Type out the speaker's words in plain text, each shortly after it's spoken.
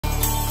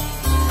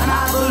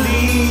I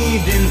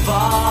believed in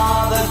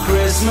Father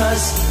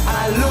Christmas, and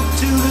I looked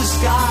to the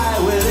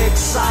sky with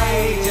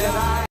excited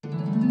eyes.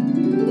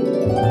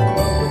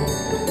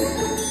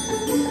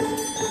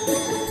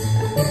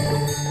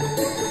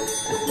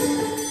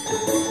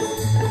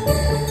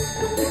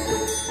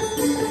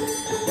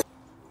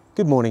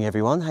 Good morning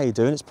everyone, how you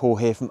doing? It's Paul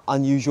here from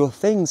Unusual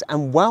Things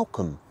and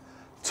welcome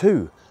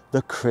to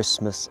the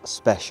Christmas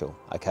special,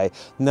 okay?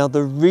 Now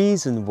the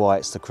reason why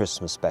it's the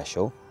Christmas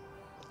special,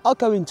 I'll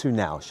go into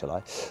now, shall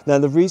I? Now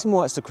the reason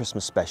why it's the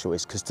Christmas special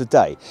is because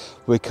today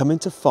we're coming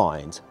to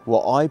find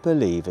what I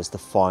believe is the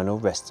final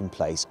resting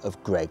place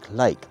of Greg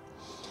Lake.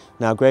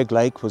 Now Greg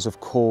Lake was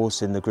of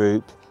course in the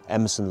group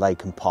Emerson,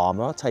 Lake and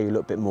Palmer. I'll tell you a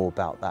little bit more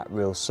about that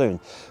real soon.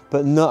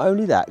 But not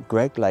only that,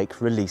 Greg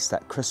Lake released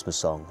that Christmas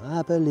song,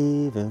 I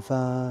believe in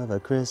Father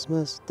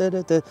Christmas, da,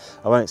 da, da.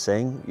 I won't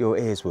sing, your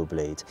ears will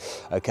bleed.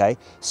 Okay,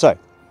 so,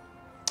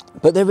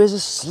 but there is a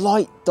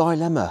slight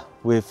dilemma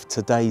with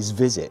today's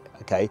visit,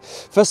 okay?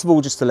 First of all,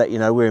 just to let you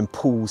know, we're in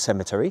Poole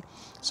Cemetery.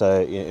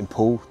 So in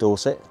Poole,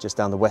 Dorset, just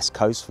down the west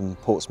coast from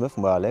Portsmouth,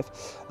 from where I live.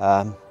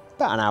 About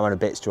an hour and a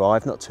bit's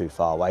drive, not too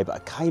far away, but I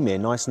came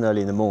in nice and early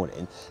in the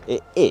morning.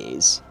 It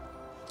is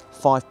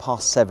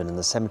 7:05 and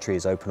the cemetery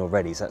is open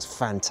already, so that's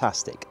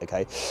fantastic,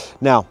 okay?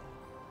 Now,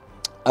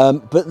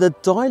 but the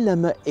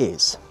dilemma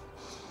is,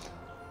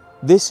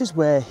 this is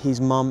where his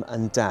mum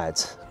and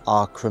dad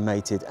are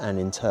cremated and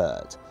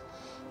interred.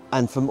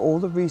 And from all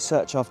the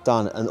research I've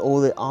done and all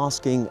the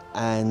asking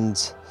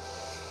and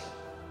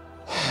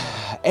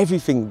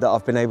everything that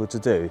I've been able to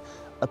do,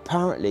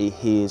 apparently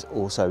he is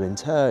also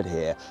interred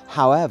here.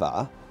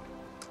 However,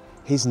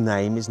 his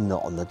name is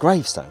not on the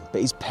gravestone, but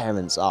his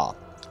parents are.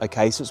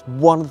 Okay, so it's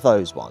one of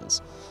those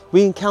ones.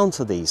 We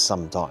encounter these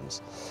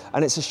sometimes,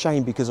 and it's a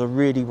shame because I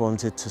really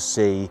wanted to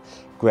see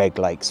Greg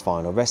Lake's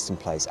final resting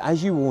place.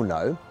 As you all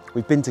know,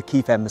 we've been to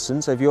Keith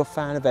Emerson, so if you're a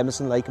fan of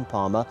Emerson, Lake and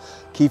Palmer,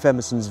 Keith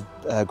Emerson's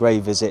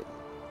grave visit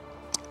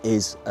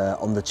is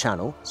on the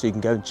channel, so you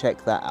can go and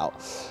check that out.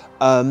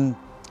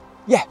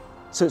 Yeah.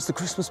 So it's the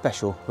Christmas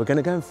special. We're going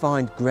to go and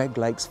find Greg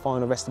Lake's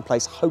final resting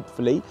place,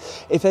 hopefully.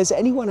 If there's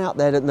anyone out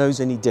there that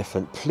knows any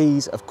different,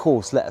 please, of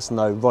course, let us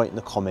know right in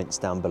the comments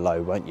down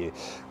below, won't you?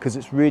 Because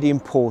it's really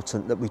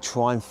important that we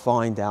try and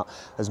find out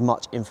as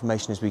much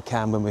information as we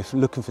can when we're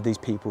looking for these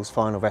people's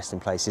final resting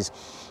places,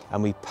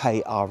 and we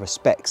pay our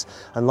respects.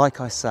 And like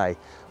I say,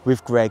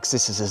 with Greg's,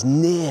 this is as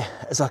near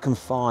as I can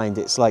find.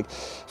 It's like,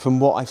 from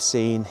what I've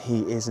seen,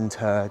 he is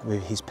interred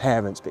with his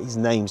parents, but his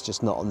name's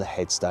just not on the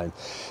headstone.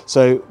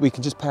 So we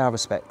can just pay our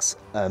respects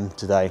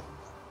today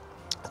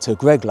to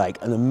Greg Lake,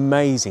 an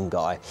amazing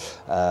guy,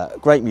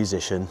 great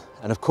musician,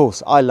 and of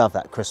course, I love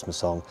that Christmas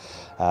song.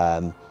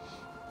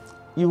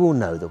 You all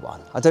know the one.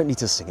 I don't need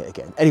to sing it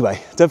again.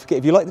 Anyway, don't forget,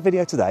 if you like the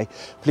video today,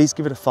 please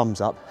give it a thumbs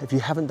up. If you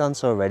haven't done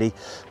so already,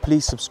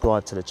 please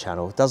subscribe to the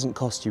channel. It doesn't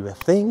cost you a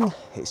thing.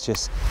 It's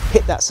just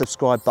hit that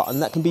subscribe button.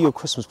 That can be your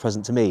Christmas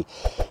present to me.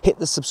 Hit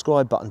the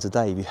subscribe button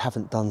today if you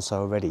haven't done so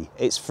already.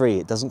 It's free.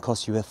 It doesn't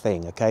cost you a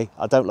thing, okay?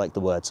 I don't like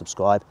the word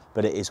subscribe,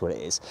 but it is what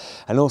it is.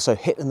 And also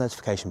hit the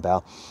notification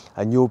bell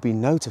and you'll be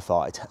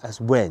notified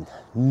as when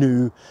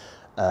new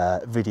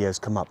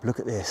videos come up. Look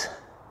at this.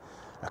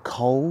 A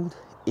cold,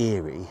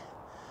 eerie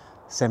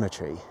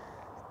cemetery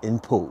in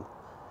Poole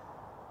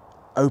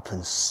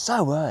opens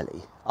so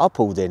early. I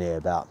pulled in here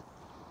about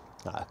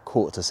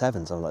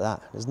 7:15, something like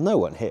that. There's no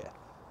one here,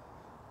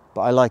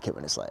 but I like it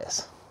when it's like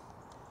this.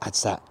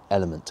 Adds that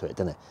element to it,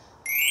 doesn't it?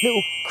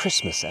 Little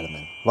Christmas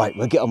element. Right,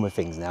 we'll get on with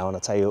things now and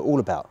I'll tell you all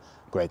about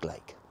Greg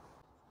Lake.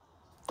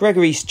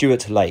 Gregory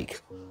Stewart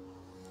Lake,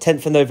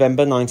 10th of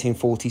November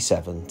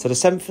 1947 to the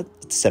 7th of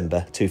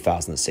December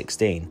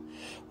 2016,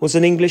 was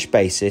an English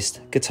bassist,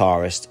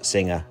 guitarist,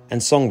 singer and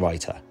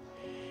songwriter.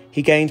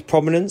 He gained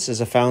prominence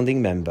as a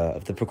founding member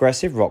of the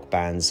progressive rock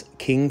bands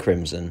King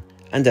Crimson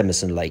and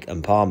Emerson, Lake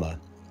and Palmer.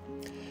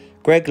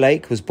 Greg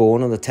Lake was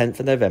born on the 10th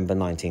of November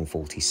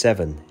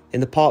 1947 in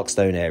the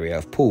Parkstone area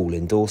of Poole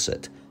in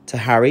Dorset to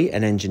Harry,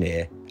 an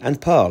engineer, and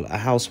Pearl, a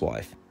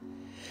housewife.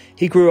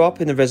 He grew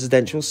up in the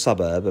residential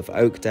suburb of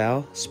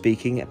Oakdale.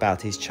 Speaking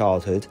about his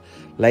childhood,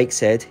 Lake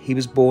said he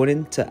was born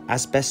into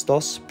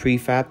asbestos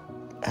prefab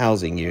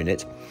housing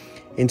unit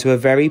into a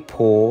very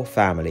poor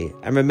family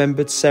and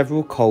remembered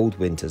several cold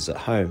winters at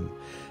home,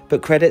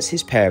 but credits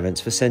his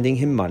parents for sending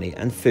him money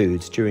and food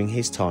during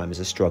his time as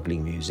a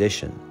struggling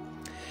musician.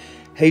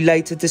 He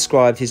later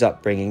described his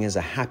upbringing as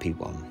a happy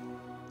one.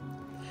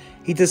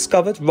 He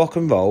discovered rock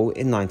and roll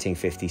in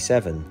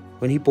 1957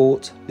 when he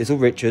bought Little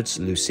Richard's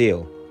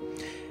Lucille.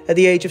 At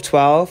the age of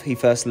 12, he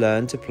first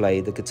learned to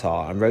play the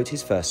guitar and wrote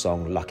his first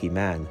song, Lucky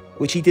Man,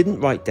 which he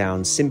didn't write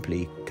down,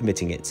 simply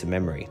committing it to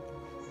memory.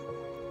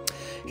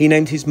 He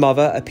named his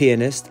mother, a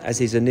pianist, as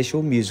his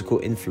initial musical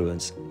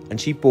influence, and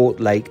she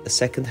bought Lake a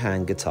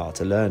second-hand guitar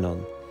to learn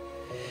on.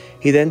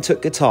 He then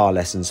took guitar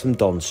lessons from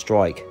Don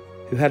Strike,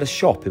 who had a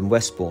shop in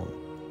Westbourne.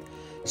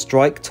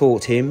 Strike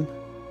taught him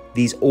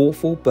these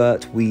awful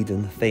Bert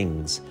Weedon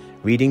things,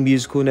 reading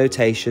musical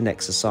notation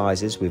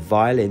exercises with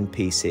violin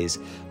pieces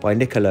by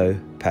Niccolo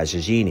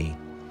Paganini.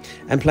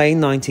 and playing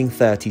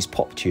 1930s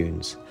pop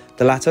tunes,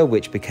 the latter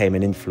which became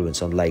an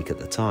influence on Lake at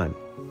the time.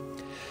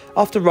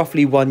 After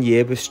roughly 1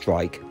 year with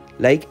Strike,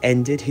 Lake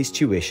ended his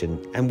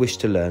tuition and wished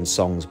to learn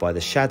songs by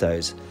The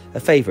Shadows, a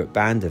favourite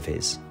band of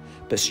his,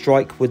 but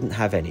Strike wouldn't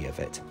have any of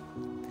it.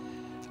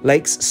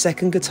 Lake's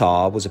second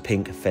guitar was a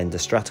pink Fender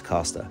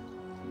Stratocaster.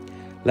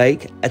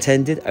 Lake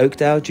attended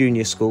Oakdale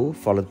Junior School,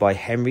 followed by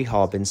Henry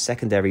Harbin's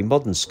Secondary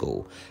Modern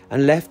School,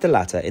 and left the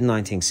latter in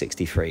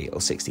 1963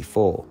 or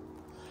 64.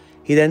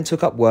 He then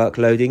took up work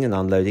loading and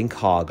unloading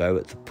cargo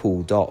at the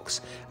Pool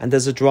docks and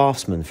as a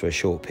draftsman for a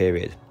short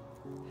period.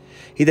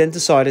 He then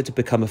decided to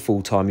become a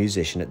full-time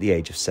musician at the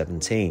age of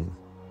 17.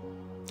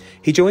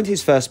 He joined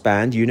his first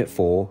band, Unit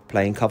 4,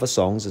 playing cover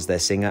songs as their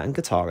singer and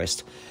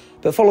guitarist,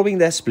 but following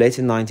their split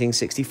in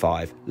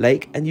 1965,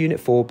 Lake and Unit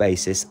 4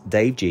 bassist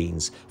Dave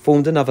Jeans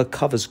formed another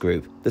covers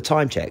group, the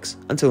Time Checks,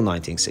 until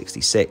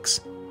 1966.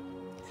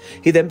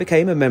 He then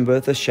became a member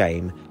of The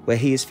Shame, where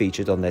he is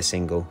featured on their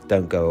single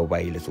Don't Go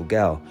Away Little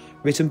Girl,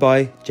 written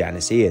by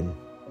Janice Ian.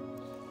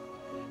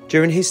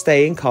 During his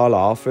stay in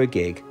Carlisle for a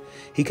gig,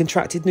 he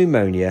contracted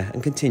pneumonia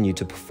and continued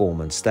to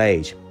perform on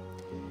stage.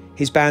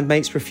 His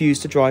bandmates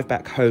refused to drive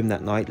back home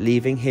that night,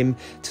 leaving him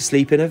to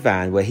sleep in a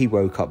van where he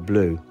woke up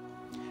blue.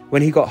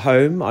 When he got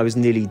home, I was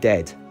nearly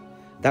dead.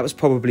 That was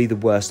probably the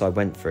worst I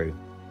went through.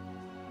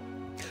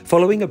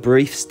 Following a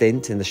brief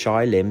stint in the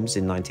Shy Limbs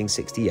in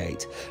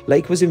 1968,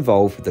 Lake was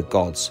involved with the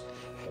Gods,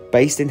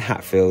 based in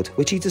Hatfield,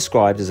 which he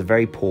described as a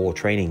very poor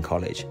training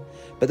college,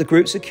 but the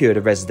group secured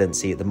a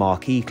residency at the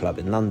Marquee Club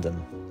in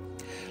London.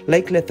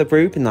 Lake left the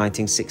group in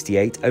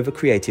 1968 over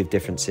creative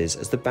differences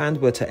as the band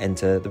were to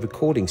enter the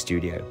recording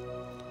studio.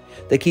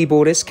 The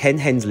keyboardist Ken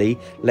Hensley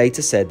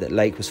later said that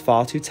Lake was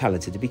far too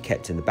talented to be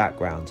kept in the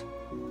background.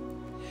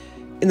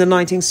 In the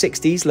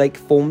 1960s, Lake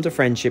formed a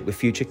friendship with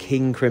future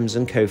King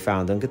Crimson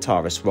co-founder and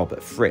guitarist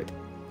Robert Fripp,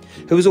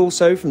 who was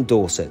also from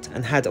Dorset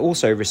and had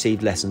also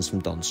received lessons from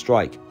Don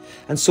Strike,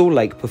 and saw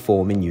Lake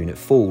perform in Unit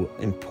 4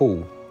 in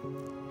Poole.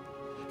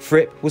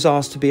 Fripp was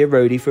asked to be a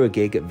roadie for a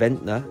gig at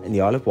Ventnor in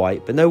the Isle of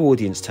Wight, but no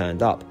audience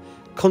turned up.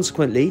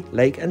 Consequently,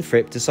 Lake and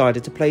Fripp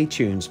decided to play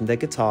tunes from their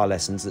guitar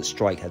lessons that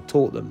Strike had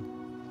taught them.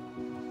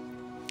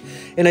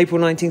 In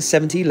April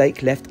 1970,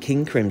 Lake left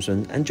King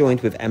Crimson and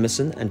joined with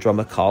Emerson and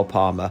drummer Carl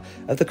Palmer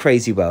of the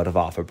Crazy World of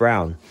Arthur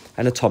Brown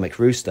and Atomic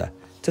Rooster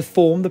to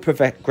form the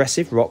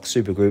progressive rock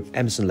supergroup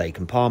Emerson, Lake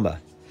and Palmer.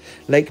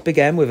 Lake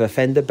began with a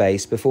Fender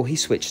bass before he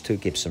switched to a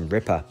Gibson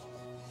Ripper.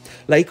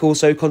 Lake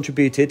also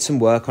contributed some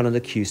work on an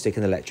acoustic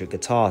and electric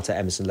guitar to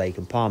Emerson, Lake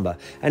and Palmer,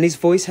 and his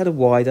voice had a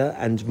wider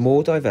and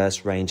more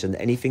diverse range than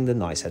anything the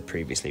Knights had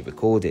previously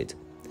recorded.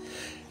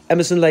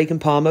 Emerson, Lake and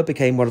Palmer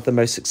became one of the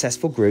most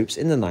successful groups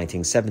in the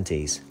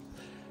 1970s.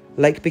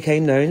 Lake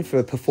became known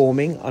for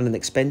performing on an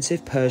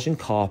expensive Persian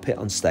carpet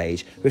on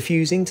stage,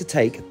 refusing to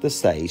take the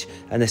stage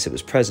unless it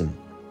was present.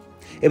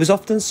 It was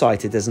often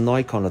cited as an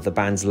icon of the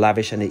band's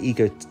lavish and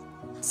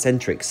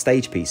egocentric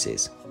stage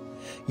pieces.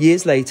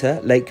 Years later,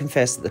 Lake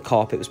confessed that the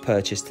carpet was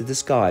purchased to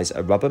disguise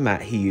a rubber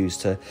mat he used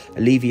to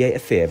alleviate a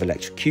fear of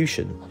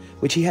electrocution,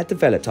 which he had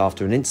developed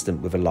after an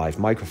incident with a live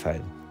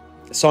microphone.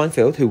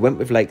 Seinfeld, who went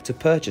with Lake to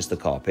purchase the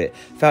carpet,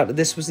 felt that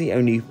this was the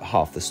only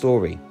half the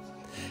story,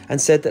 and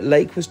said that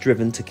Lake was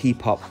driven to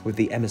keep up with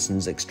the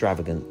Emersons'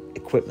 extravagant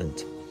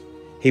equipment.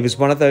 He was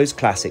one of those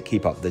classic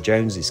Keep Up with the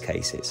Joneses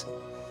cases.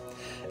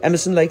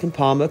 Emerson, Lake and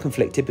Palmer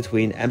conflicted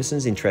between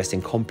Emerson's interest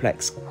in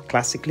complex,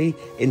 classically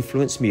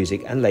influenced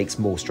music and Lake's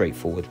more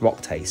straightforward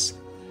rock tastes.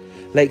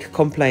 Lake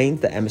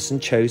complained that Emerson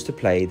chose to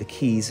play the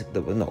keys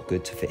that were not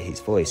good to fit his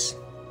voice.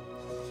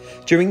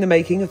 During the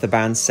making of the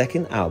band's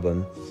second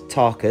album,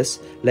 Tarkus,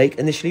 Lake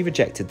initially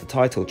rejected the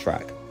title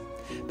track,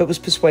 but was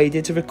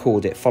persuaded to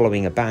record it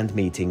following a band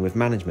meeting with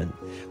management,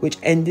 which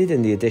ended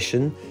in the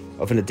addition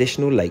of an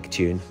additional Lake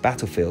tune,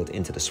 Battlefield,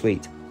 into the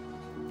suite.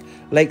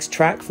 Lake's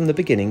track from the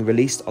beginning,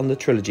 released on the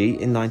trilogy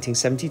in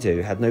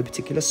 1972, had no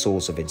particular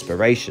source of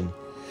inspiration.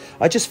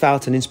 I just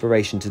felt an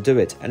inspiration to do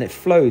it, and it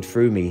flowed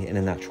through me in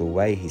a natural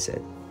way, he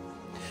said.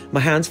 My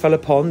hands fell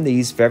upon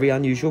these very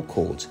unusual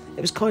chords.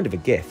 It was kind of a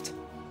gift.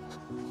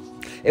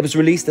 It was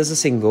released as a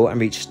single and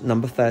reached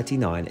number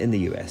 39 in the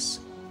US.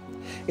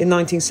 In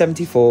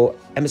 1974,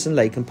 Emerson,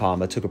 Lake and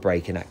Palmer took a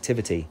break in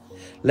activity.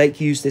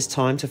 Lake used this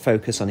time to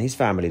focus on his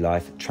family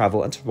life,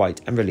 travel and to write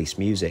and release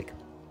music.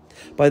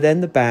 By then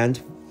the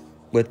band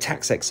were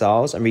tax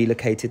exiles and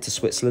relocated to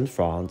Switzerland,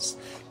 France,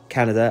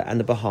 Canada and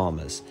the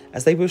Bahamas,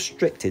 as they were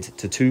restricted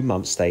to 2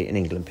 months stay in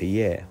England per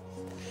year.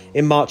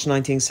 In March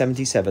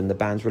 1977, the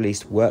band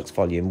released Works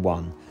Volume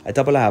 1, a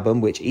double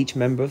album which each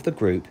member of the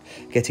group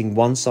getting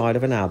one side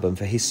of an album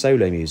for his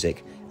solo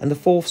music and the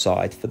fourth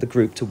side for the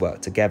group to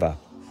work together.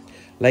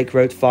 Lake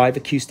wrote 5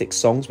 acoustic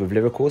songs with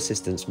lyrical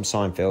assistance from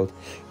Seinfeld,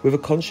 with a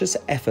conscious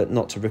effort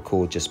not to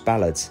record just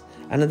ballads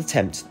and an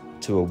attempt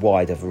to a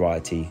wider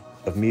variety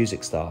of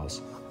music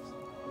styles.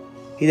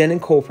 He then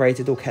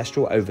incorporated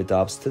orchestral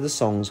overdubs to the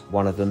songs.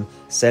 One of them,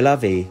 C'est la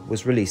vie,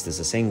 was released as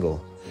a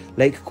single.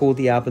 Lake called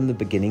the album the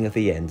beginning of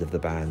the end of the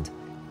band,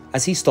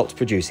 as he stopped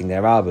producing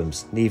their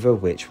albums, neither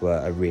of which were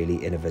a really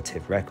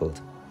innovative record.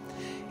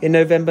 In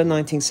November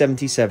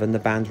 1977, the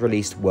band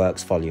released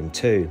Works Volume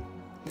 2.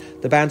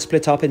 The band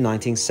split up in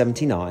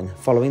 1979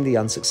 following the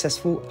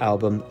unsuccessful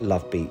album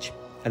Love Beach,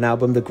 an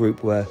album the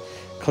group were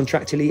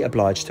contractually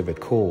obliged to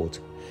record.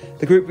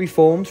 The group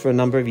reformed for a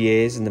number of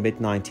years in the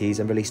mid-90s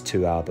and released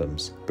 2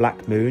 albums,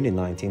 Black Moon in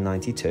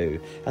 1992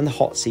 and The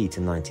Hot Seat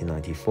in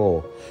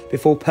 1994,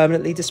 before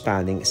permanently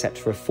disbanding except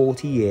for a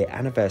 40-year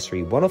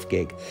anniversary one-off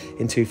gig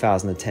in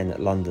 2010 at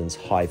London's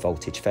High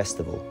Voltage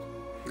Festival.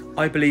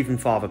 I Believe in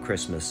Father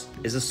Christmas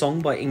is a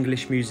song by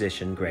English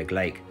musician Greg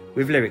Lake,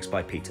 with lyrics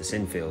by Peter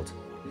Sinfield.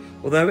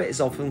 Although it is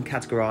often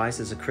categorised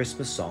as a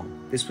Christmas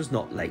song, this was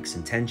not Lake's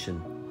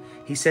intention.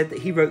 He said that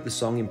he wrote the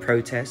song in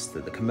protest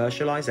at the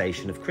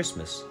commercialisation of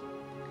Christmas.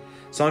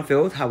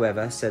 Sinfield,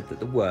 however, said that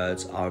the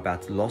words are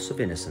about the loss of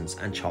innocence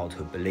and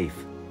childhood belief.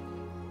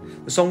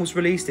 The song was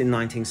released in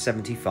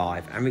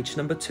 1975 and reached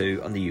number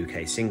 2 on the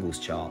UK singles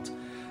chart,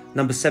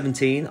 number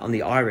 17 on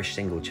the Irish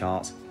single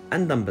chart,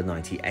 and number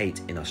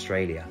 98 in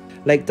Australia.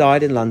 Lake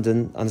died in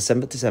London on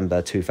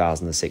December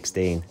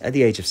 2016 at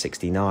the age of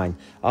 69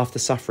 after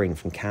suffering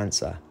from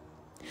cancer.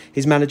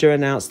 His manager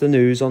announced the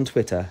news on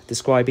Twitter,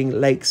 describing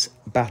Lake's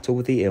battle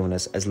with the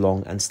illness as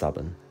long and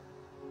stubborn.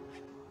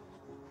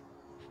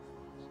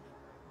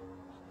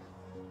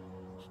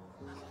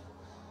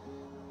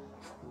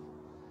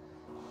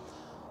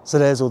 So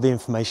there's all the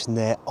information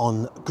there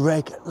on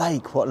Greg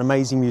Lake. What an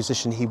amazing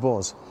musician he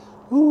was.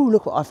 Ooh,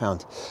 look what I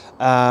found.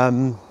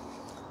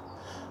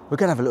 We're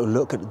going to have a little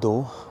look at the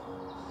door,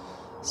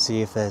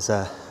 see if there's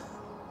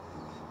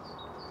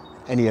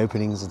any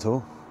openings at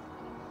all.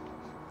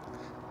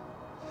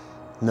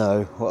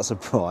 No, what a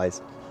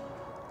surprise.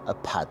 A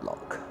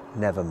padlock.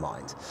 Never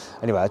mind.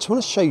 Anyway, I just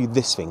want to show you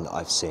this thing that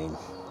I've seen.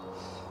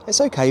 It's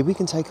okay, we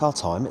can take our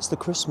time. It's the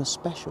Christmas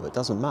special. It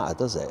doesn't matter,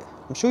 does it?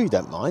 I'm sure you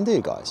don't mind, do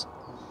you guys?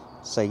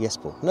 Say yes,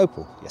 Paul. No,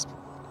 Paul. Yes, Paul.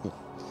 Yeah.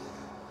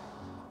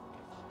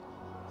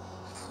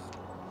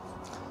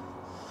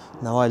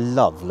 Now, I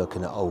love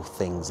looking at old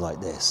things like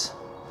this.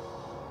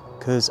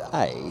 Because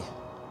A,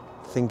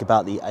 think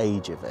about the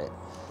age of it.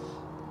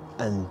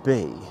 And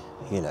B,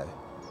 you know,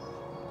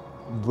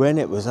 when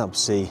it was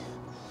obviously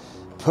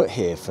put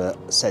here for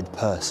said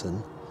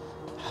person,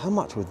 how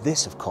much would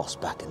this have cost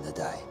back in the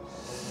day?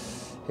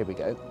 Here we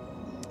go.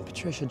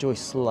 Patricia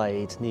Joyce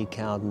Slade, née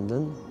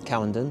Cowden,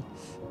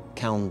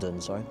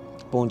 sorry.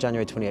 Born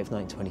January 28th,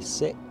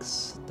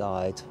 1926,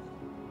 died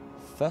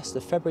 1st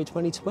of February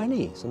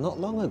 2020, so not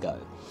long ago.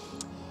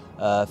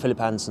 Philip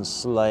Anderson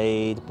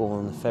Slade,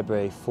 born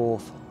February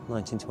 4th,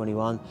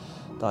 1921,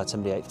 died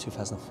 78th,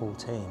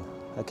 2014.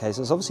 Okay,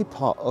 so it's obviously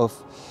part of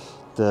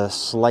the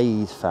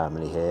Slade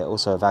family here,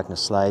 also of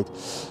Agnes Slade,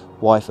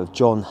 wife of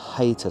John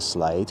Hayter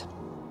Slade.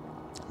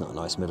 Not a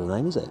nice middle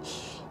name, is it?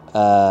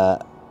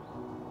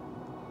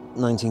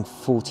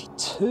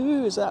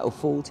 1942, is that? Or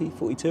 40,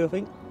 42, I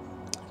think?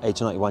 Age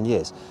 91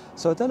 years.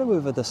 So I don't know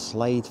whether the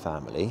Slade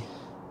family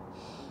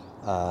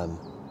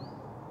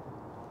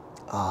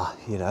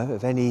you know,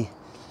 of any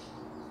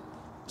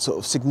sort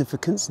of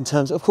significance in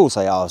terms of course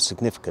they are of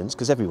significance,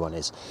 because everyone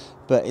is,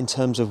 but in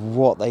terms of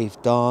what they've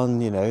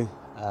done, you know,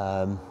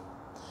 and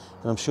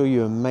I'm sure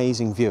you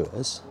amazing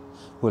viewers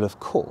will, of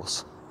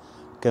course,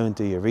 go and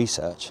do your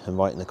research and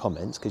write in the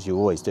comments, because you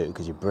always do,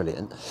 because you're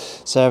brilliant.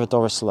 Sarah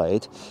Doris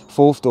Slade,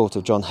 4th daughter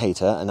of John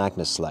Hayter and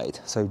Agnes Slade.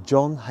 So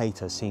John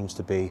Hayter seems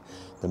to be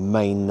the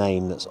main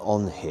name that's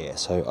on here.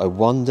 So I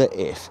wonder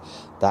if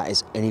that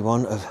is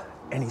anyone of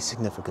any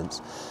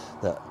significance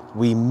that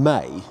we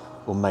may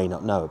or may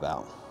not know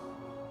about.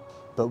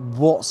 But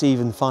what's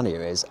even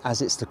funnier is,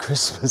 as it's the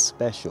Christmas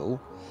special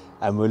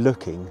and we're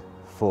looking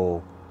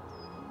for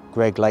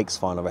Greg Lake's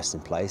final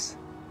resting place,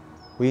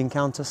 we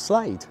encounter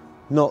Slade.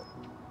 Not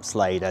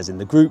Slade as in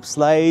the group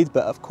Slade,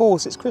 but of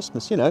course it's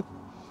Christmas, you know.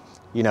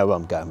 You know where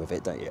I'm going with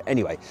it, don't you?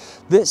 Anyway,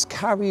 let's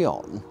carry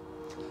on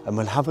and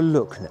we'll have a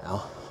look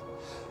now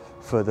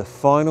for the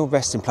final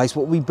resting place,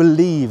 what we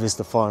believe is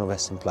the final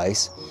resting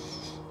place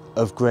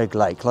of Greg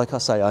Lake. Like I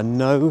say, I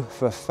know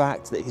for a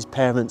fact that his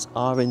parents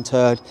are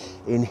interred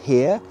in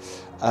here.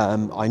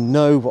 I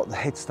know what the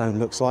headstone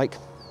looks like.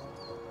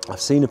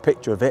 I've seen a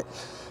picture of it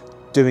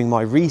doing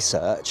my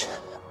research,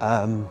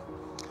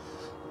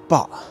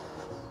 but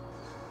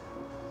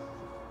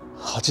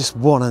I just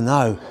want to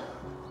know.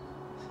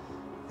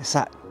 It's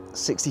that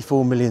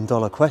 $64 million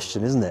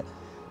question, isn't it?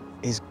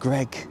 Is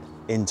Greg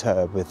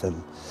interred with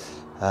them?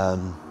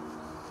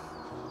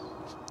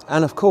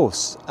 And of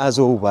course, as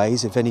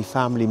always, if any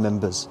family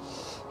members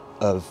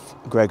of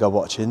Greg are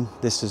watching,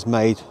 this is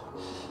made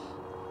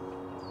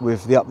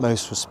with the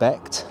utmost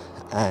respect,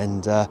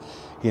 and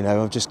you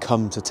know, I've just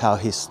come to tell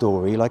his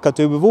story like I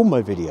do with all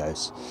my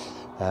videos.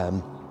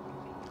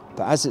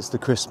 But as it's the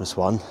Christmas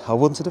one, I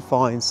wanted to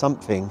find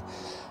something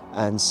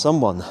and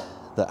someone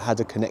that had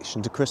a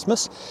connection to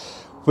Christmas,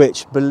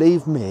 which,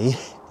 believe me,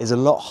 is a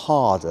lot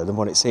harder than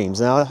what it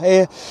seems. Now, I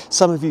hear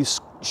some of you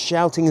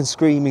shouting and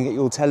screaming at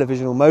your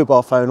television or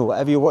mobile phone or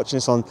whatever you're watching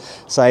this on,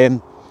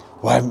 saying,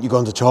 why haven't you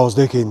gone to Charles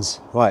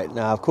Dickens? Right,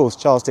 now, of course,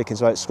 Charles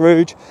Dickens wrote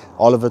Scrooge,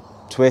 Oliver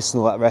Twist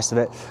and all that rest of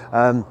it.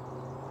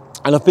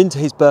 And I've been to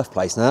his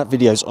birthplace. Now that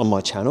video's on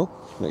my channel.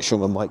 Make sure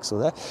my mic's still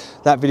there.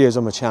 That video's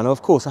on my channel.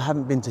 Of course, I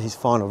haven't been to his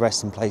final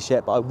resting place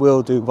yet, but I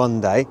will do one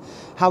day.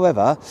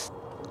 However,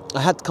 I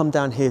had to come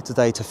down here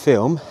today to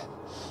film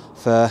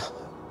for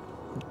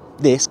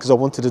this, because I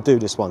wanted to do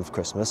this one for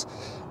Christmas,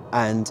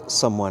 and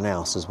someone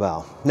else as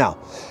well. Now,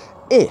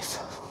 if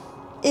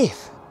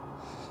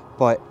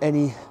by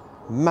any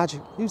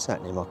magic, who's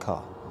that in my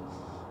car?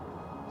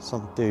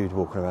 Some dude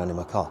walking around in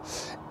my car.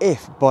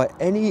 If by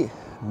any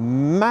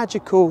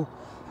magical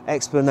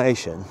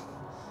explanation,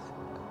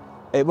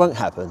 it won't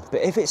happen,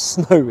 but if it's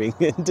snowing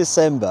in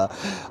December,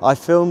 I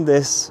filmed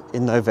this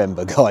in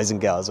November, guys and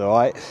girls, all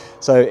right?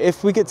 So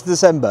if we get to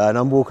December and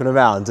I'm walking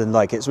around and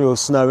like it's real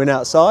snowing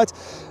outside,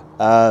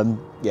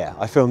 yeah,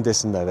 I filmed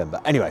this in November.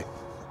 Anyway,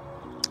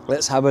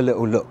 let's have a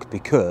little look,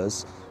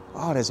 because,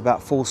 oh, there's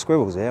about 4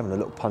 squirrels here having a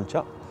little punch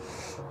up.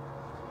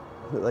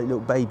 Look like little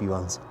baby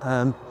ones.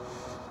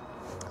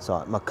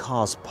 Sorry, my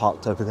car's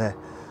parked over there.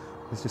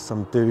 There's just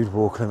some dude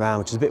walking around,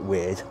 which is a bit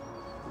weird,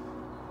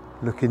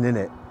 looking in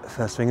it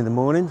first thing in the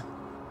morning,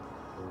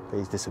 but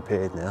he's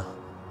disappeared now.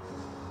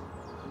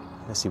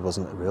 Unless he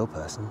wasn't a real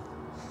person.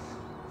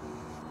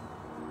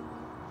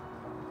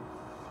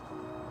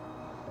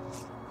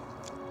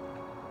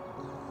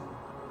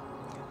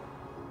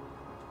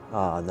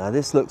 Ah, now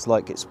this looks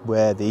like it's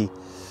where the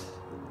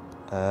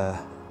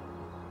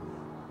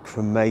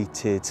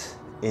cremated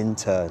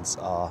interns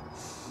are.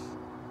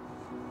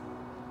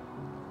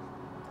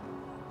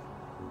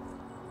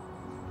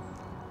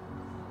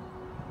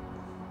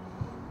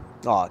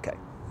 Oh, okay.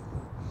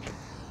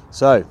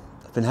 So,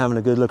 I've been having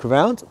a good look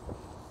around,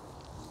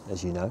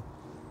 as you know.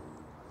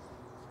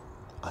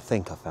 I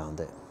think I found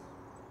it.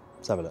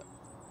 Let's have a look.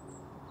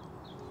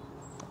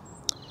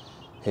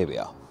 Here we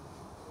are.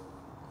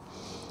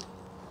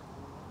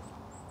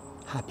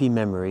 Happy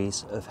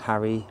memories of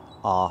Harry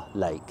R.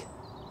 Lake.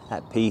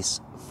 At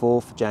peace,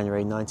 4th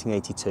January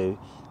 1982,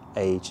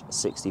 age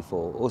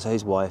 64. Also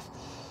his wife,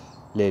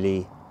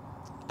 Lily,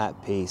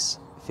 at peace,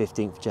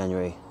 15th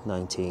January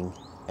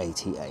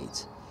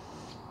 1988,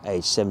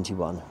 age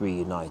 71,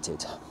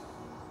 reunited.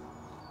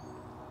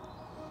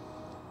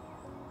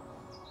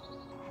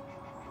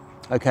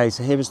 Okay,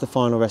 so here is the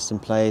final resting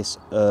place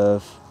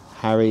of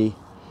Harry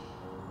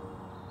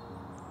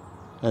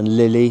and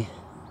Lily,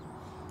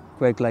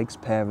 Greg Lake's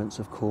parents,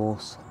 of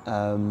course.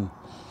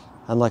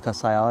 And like I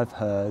say, I've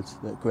heard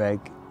that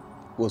Greg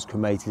was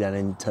cremated and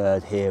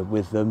interred here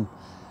with them.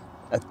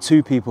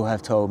 2 people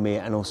have told me,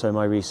 and also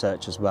my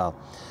research as well.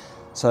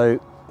 So,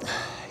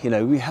 you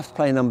know, we have to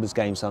play a numbers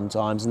game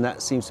sometimes, and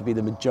that seems to be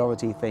the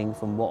majority thing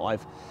from what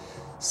I've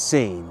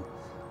seen.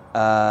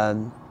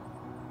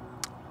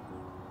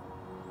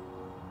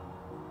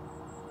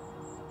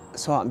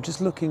 So I'm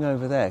just looking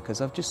over there,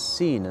 because I've just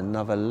seen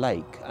another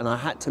lake, and I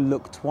had to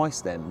look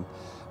twice then,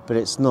 but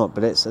it's not,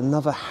 but it's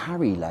another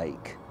Harry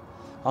Lake.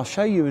 I'll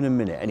show you in a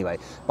minute anyway,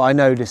 but I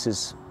know this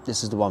is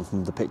the one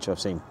from the picture I've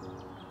seen.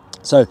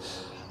 So,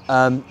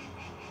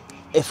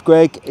 if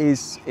Greg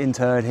is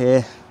interred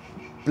here,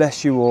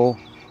 bless you all.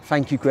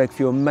 Thank you, Greg,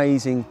 for your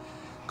amazing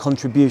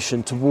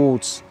contribution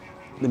towards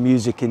the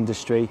music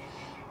industry.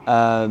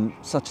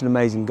 Such an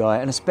amazing guy,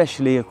 and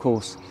especially, of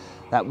course,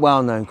 that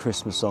well-known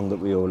Christmas song that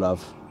we all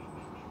love.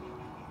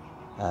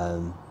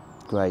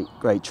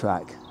 Great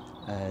track.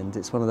 And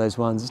it's one of those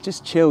ones, it's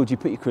just chilled. You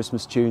put your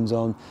Christmas tunes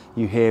on,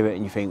 you hear it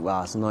and you think,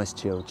 wow, it's a nice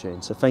chilled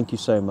tune. So thank you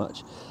so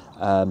much.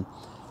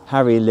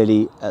 Harry and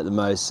Lily at the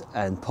most,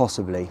 and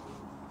possibly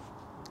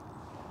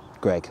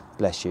Greg,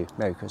 bless you.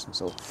 Merry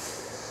Christmas all.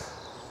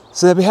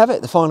 So there we have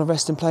it, the final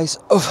resting place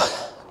of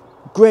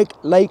Greg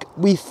Lake,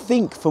 we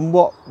think, from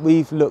what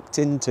we've looked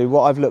into,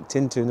 what I've looked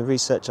into in the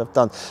research I've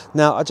done.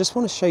 Now, I just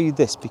want to show you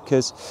this,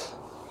 because,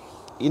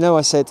 you know,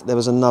 I said there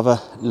was another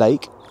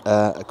lake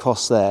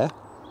across there.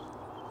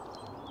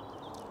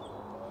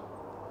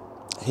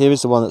 Here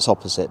is the one that's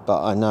opposite,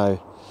 but I know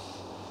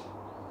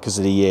because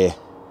of the year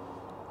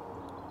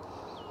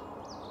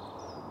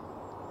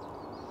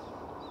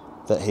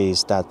that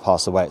his dad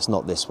passed away. It's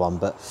not this one,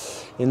 but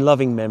in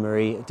loving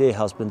memory, dear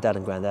husband, dad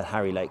and granddad,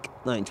 Harry Lake,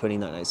 1920,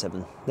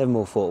 1987,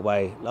 nevermore thought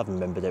away, loved and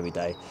remembered every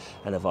day,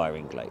 and of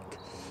Iring Lake.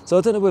 So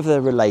I don't know whether they're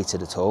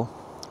related at all.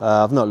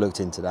 I've not looked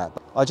into that.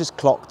 But I just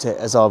clocked it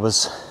as I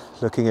was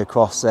looking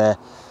across there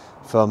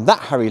from that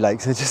Harry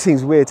Lake. So it just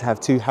seems weird to have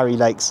 2 Harry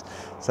Lakes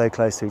so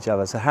close to each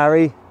other. So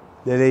Harry,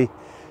 Lily,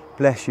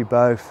 bless you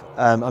both.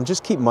 I'm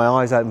just keeping my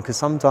eyes open, because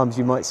sometimes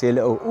you might see a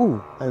little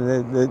ooh,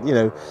 and you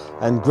know,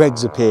 and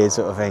Greg's appeared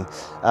sort of thing.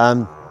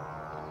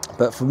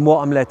 But from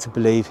what I'm led to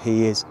believe,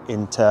 he is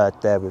interred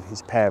there with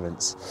his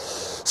parents.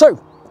 So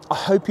I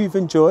hope you've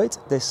enjoyed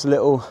this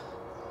little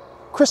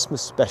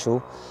Christmas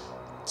special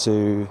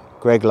to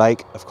Greg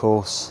Lake, of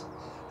course.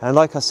 And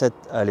like I said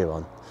earlier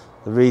on,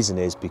 the reason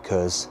is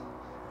because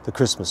the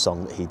Christmas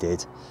song that he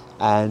did,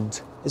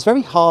 and it's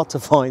very hard to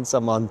find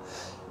someone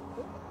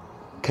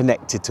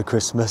connected to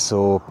Christmas,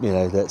 or, you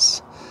know,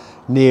 that's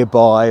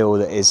nearby, or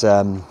that is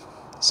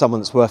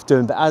someone that's worth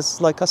doing. But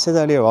as, like I said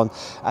earlier on,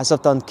 as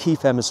I've done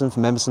Keith Emerson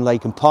from Emerson,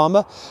 Lake and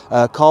Palmer,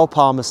 Carl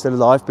Palmer's still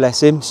alive,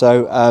 bless him.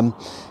 So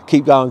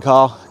keep going,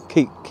 Carl.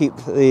 Keep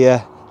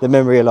the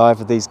memory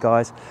alive of these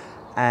guys,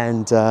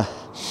 and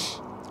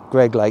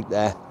Greg Lake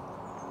there.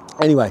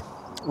 Anyway,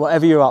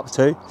 whatever you're up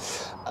to,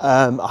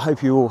 I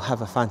hope you all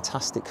have a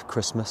fantastic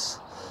Christmas.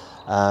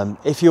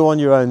 If you're on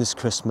your own this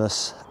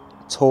Christmas,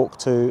 talk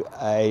to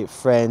a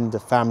friend, a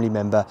family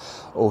member,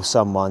 or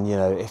someone. You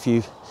know, if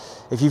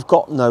you've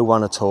got no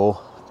one at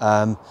all,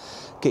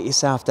 get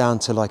yourself down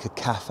to like a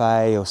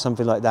cafe or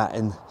something like that,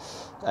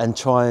 and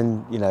try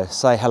and, you know,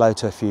 say hello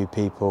to a few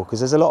people, because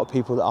there's a lot of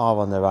people that are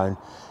on their own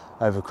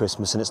over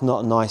Christmas, and it's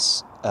not a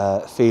nice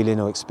feeling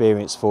or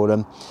experience for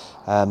them.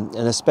 And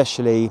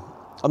especially,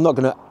 I'm not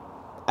going to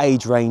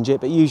age range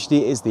it, but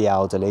usually it is the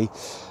elderly,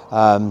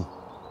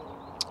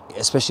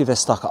 especially if they're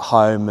stuck at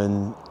home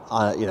and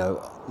you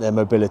know, their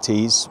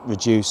mobility is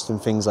reduced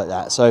and things like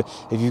that. So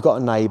if you've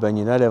got a neighbour and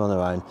you know they're on their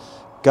own,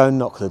 go and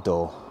knock the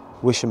door,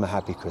 wish them a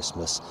happy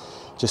Christmas,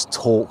 just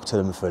talk to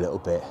them for a little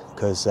bit,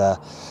 because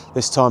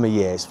this time of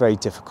year it's very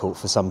difficult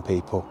for some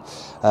people,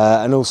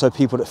 and also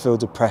people that feel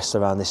depressed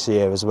around this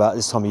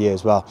time of year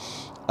as well.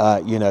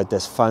 You know,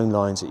 there's phone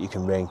lines that you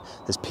can ring,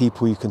 there's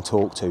people you can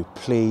talk to.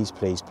 Please,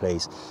 please,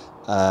 please,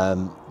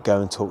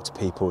 go and talk to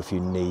people if you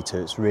need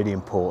to. It's really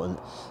important.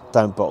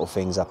 Don't bottle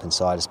things up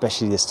inside,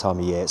 especially this time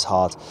of year. It's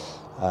hard.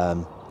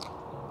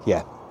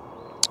 Yeah.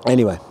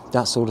 Anyway,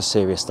 that's all the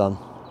serious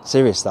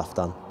stuff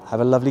done. Have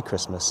a lovely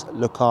Christmas.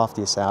 Look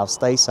after yourself.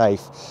 Stay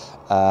safe,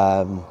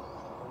 and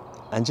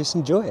just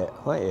enjoy it,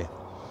 won't you?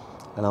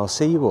 And I'll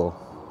see you all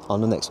on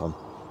the next one.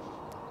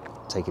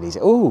 Take it easy.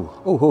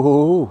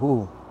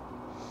 Ooh.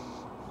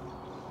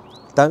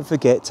 Don't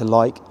forget to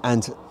like,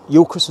 and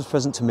your Christmas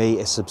present to me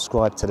is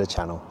subscribe to the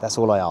channel. That's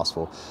all I ask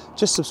for.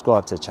 Just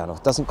subscribe to the channel.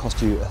 It doesn't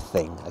cost you a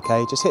thing,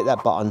 okay? Just hit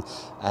that button,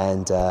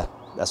 and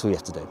that's all you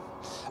have to do.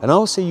 And I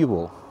will see you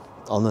all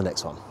on the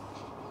next one.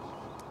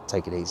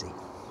 Take it easy.